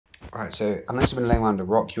Alright, so unless you've been laying around a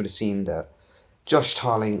rock, you would have seen that Josh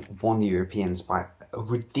Tarling won the Europeans by a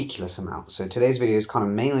ridiculous amount. So today's video is kind of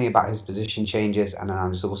mainly about his position changes, and then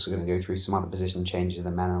I'm just also going to go through some other position changes of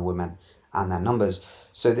the men and women and their numbers.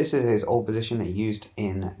 So this is his old position that he used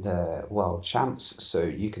in the World Champs. So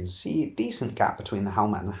you can see decent gap between the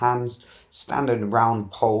helmet and the hands, standard round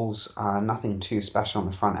poles, nothing too special on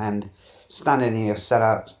the front end. Standard in your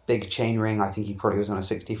setup, big chain ring. I think he probably was on a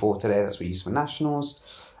 64 today. That's what he used for nationals.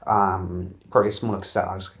 Probably a smaller cassette,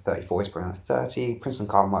 like 34, he's probably on a 30. Princeton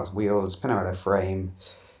Carbon Works wheels, Pinarello frame,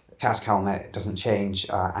 casque helmet doesn't change,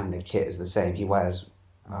 and the kit is the same. He wears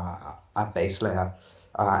a base layer,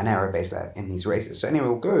 an aero base layer in these races. So anyway,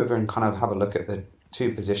 we'll go over and kind of have a look at the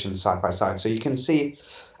two positions side by side. So you can see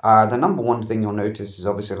the number one thing you'll notice is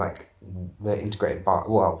obviously like the integrated bar,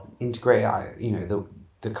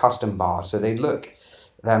 the custom bars. So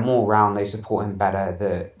they're more round, they support him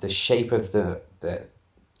better. The shape of the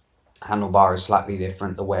handlebar is slightly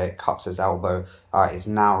different. The way it cups his elbow is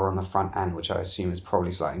narrower on the front end, which I assume is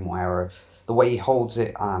probably slightly more aero. The way he holds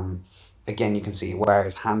it, again, you can see where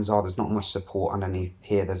his hands are, there's not much support underneath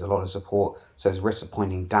here. There's a lot of support, so his wrists are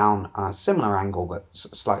pointing down. Similar angle, but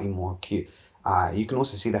slightly more acute. You can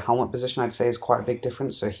also see the helmet position, I'd say, is quite a big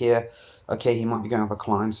difference. So here, okay, he might be going up a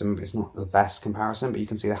climb, so maybe it's not the best comparison, but you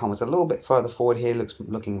can see the helmet's a little bit further forward here. So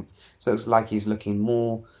it looks like he's looking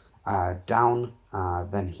more down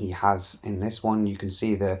than he has in this one. You can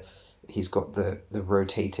see he's got the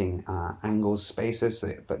rotating angles spaces,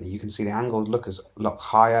 but you can see the angle look a lot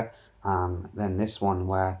higher than this one,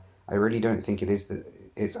 where I really don't think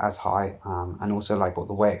it's as high, and also like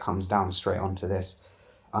the way it comes down straight onto this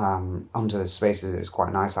onto the spaces is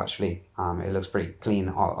quite nice actually. It looks pretty clean.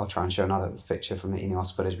 I'll try and show another picture from the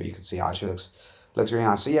Ineos footage, but you can see it actually looks really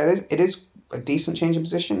nice. So yeah, it is a decent change in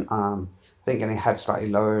position. I think getting head slightly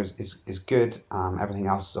lower is good. Everything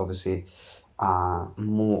else is obviously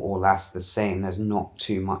more or less the same. There's not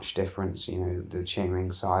too much difference. You know, the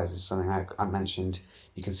chainring size is something I mentioned.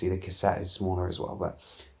 You can see the cassette is smaller as well, but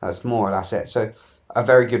that's more or less it. So a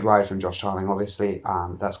very good ride from Josh Tarling, obviously.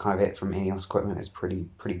 That's kind of it from Ineos equipment. It's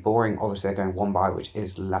pretty boring. Obviously, they're going one by, which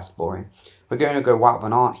is less boring. We're going to go Wout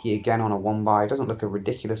van Aert. He again on a one by. Doesn't look a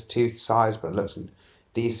ridiculous tooth size, but looks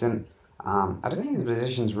decent. I don't think the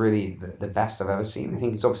position's really the best I've ever seen. I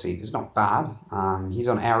think it's not bad. He's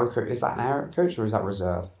on aero coach. Is that an aero coach or is that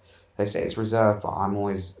reserve? They say it's reserve, but I'm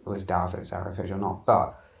always doubt if it's aero coach or not.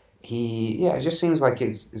 But it just seems like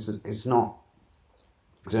it's not.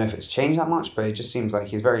 I don't know if it's changed that much, but it just seems like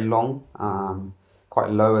he's very long,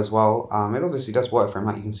 quite low as well. It obviously does work for him.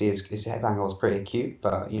 Like you can see, his head angle is pretty acute,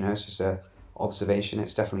 but it's just a observation.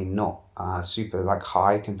 It's definitely not super like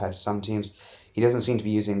high compared to some teams. He doesn't seem to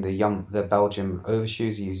be using the Belgium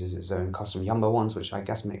overshoes. He uses his own custom Jumbo ones, which I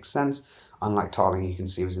guess makes sense. Unlike Tarling, you can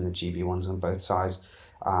see was in the GB ones on both sides.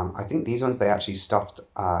 I think these ones, they actually stuffed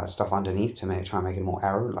stuff underneath to try and make it more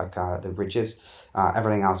aero, like the ridges.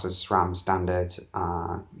 Everything else is SRAM standard.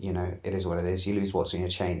 It is what it is. You lose what's in your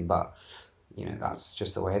chain, but that's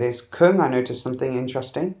just the way it is. Kung, I noticed something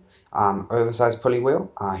interesting. Oversized pulley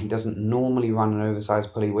wheel. He doesn't normally run an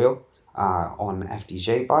oversized pulley wheel on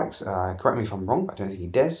FDJ bikes. Correct me if I'm wrong, but I don't think he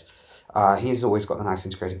does. He's always got the nice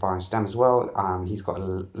integrated bar and stem as well. He's got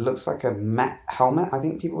looks like a Met helmet. I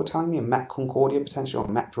think people were telling me a Met Concordia potentially, or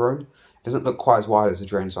Met drone. It doesn't look quite as wide as a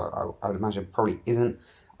drone, so I would imagine it probably isn't.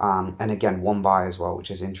 And again, one by as well,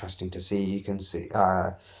 which is interesting to see. You can see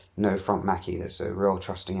no front mech either, so real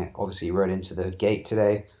trusting it. Obviously, he rode into the gate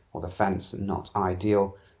today, or the fence, not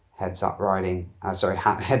ideal. Heads up riding,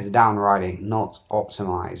 heads down riding, not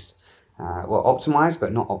optimized. Well, optimized,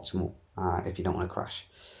 but not optimal if you don't want to crash.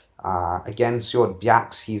 Again, Sjord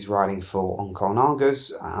Bjax, he's riding for Colnago's,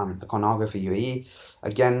 the Colnago for UAE.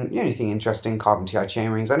 Again, the only thing interesting, carbon TI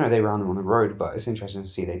chainrings. I know they ran them on the road, but it's interesting to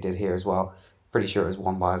see they did here as well. Pretty sure it was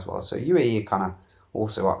one by as well. So UAE kind of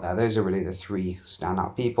also up there. Those are really the three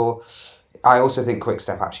standout people. I also think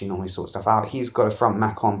Quickstep actually normally sort stuff out. He's got a front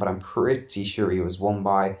mech on, but I'm pretty sure he was one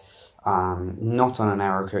by. Not on an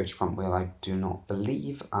aero coach front wheel, I do not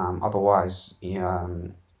believe. Otherwise,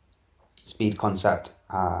 Speed Concept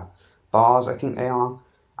bars, I think they are.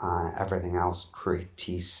 Everything else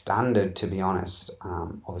pretty standard, to be honest.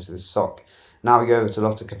 Obviously the sock. Now we go over to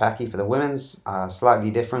Lotte Kopecky for the women's.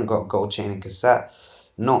 Slightly different, got gold chain and cassette.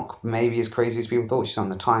 Not maybe as crazy as people thought. She's on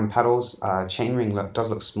the time pedals. Chainring does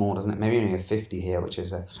look small, doesn't it? Maybe only a 50 here, which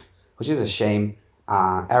is a shame.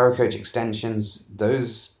 Aero coach extensions,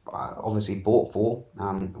 those obviously bought for.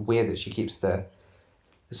 Weird that she keeps the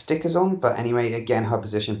stickers on, but anyway, again, her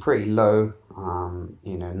position pretty low.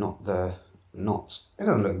 It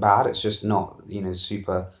doesn't look bad. It's just not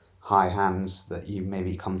super high hands that you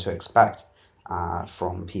maybe come to expect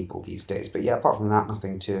from people these days. But yeah, apart from that,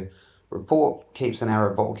 nothing to report. Keeps an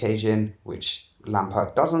aero bottle cage in, which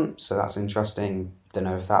Lampard doesn't, so that's interesting. Don't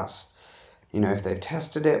know if that's, if they've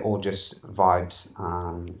tested it or just vibes.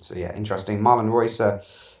 So yeah, interesting. Marlon Royce,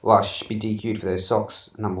 well, should be DQ'd for those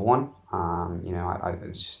socks, number one. I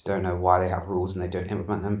just don't know why they have rules and they don't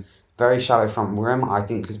implement them. Very shallow front rim, I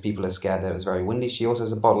think, because people are scared that it was very windy. She also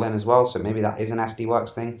has a bottle in as well, so maybe that is an SD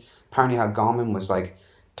Works thing. Apparently, her Garmin was like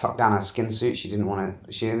tucked down her skin suit. She didn't want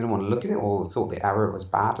to look at it, or thought the error was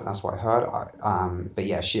bad. That's what I heard. But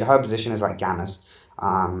yeah, her position is like Ganna's.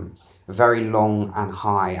 Very long and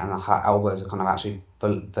high, and her elbows are kind of actually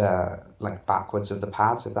like backwards of the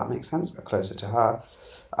pads, if that makes sense, closer to her.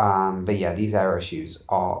 But yeah, these aero shoes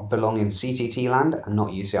belong in CTT land and not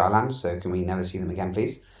UCI land, so can we never see them again,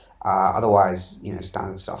 please? Otherwise,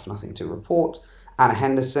 standard stuff, nothing to report. Anna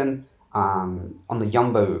Henderson, on the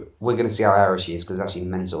Jumbo, we're going to see how aero she is because it's actually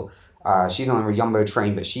mental. She's on the Jumbo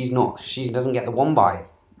train, but she doesn't get the one by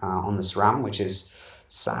on the SRAM, which is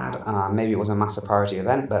sad. Maybe it was a massive priority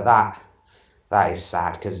event, but that is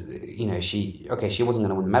sad because she wasn't going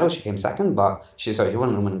to win the medal. She came second, but she wasn't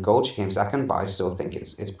going to win gold. She came second, but I still think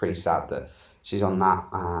it's pretty sad that she's on that.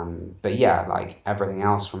 But yeah, like everything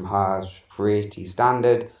else from her is pretty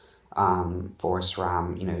standard. For a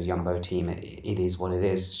SRAM, Jumbo team, it is what it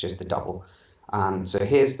is. It's just the double. So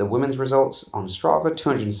here's the women's results on Strava.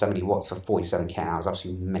 270 watts for 47k an hour is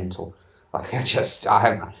absolutely mental. Like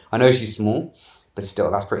I know she's small, but still,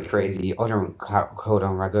 that's pretty crazy. Odin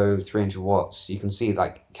Rago, 300 watts. You can see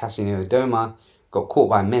like Cassino Doma got caught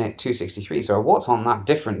by a minute, 263. So what's on that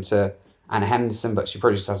different to Anna Henderson, but she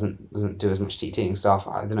probably just doesn't do as much TTing stuff.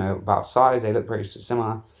 I don't know about size. They look pretty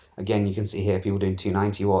similar. Again, you can see here people doing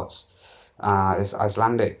 290 watts. This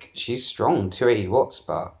Icelandic, she's strong, 280 watts,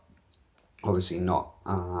 but obviously not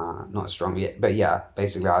strong yet. But yeah,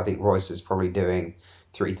 basically, I think Royce is probably doing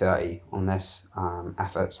 330 on this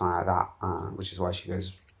effort, something like that, which is why she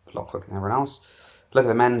goes a lot quicker than everyone else. Look at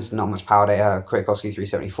the men's, not much power data. Kwiatkowski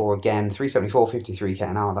 374 again, 374, 53k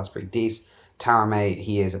an hour, that's pretty decent. Tarame,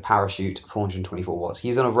 he is a parachute, 424 watts.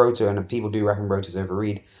 He's on a rotor, and people do reckon rotors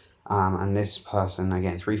overread. And this person,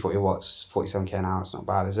 again, 340 watts, 47k an hour, it's not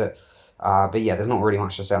bad, is it? But yeah, there's not really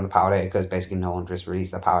much to say on the power data because basically no one just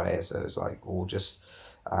released their power data, so it's like all just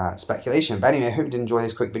speculation. But anyway, I hope you did enjoy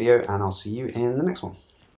this quick video, and I'll see you in the next one.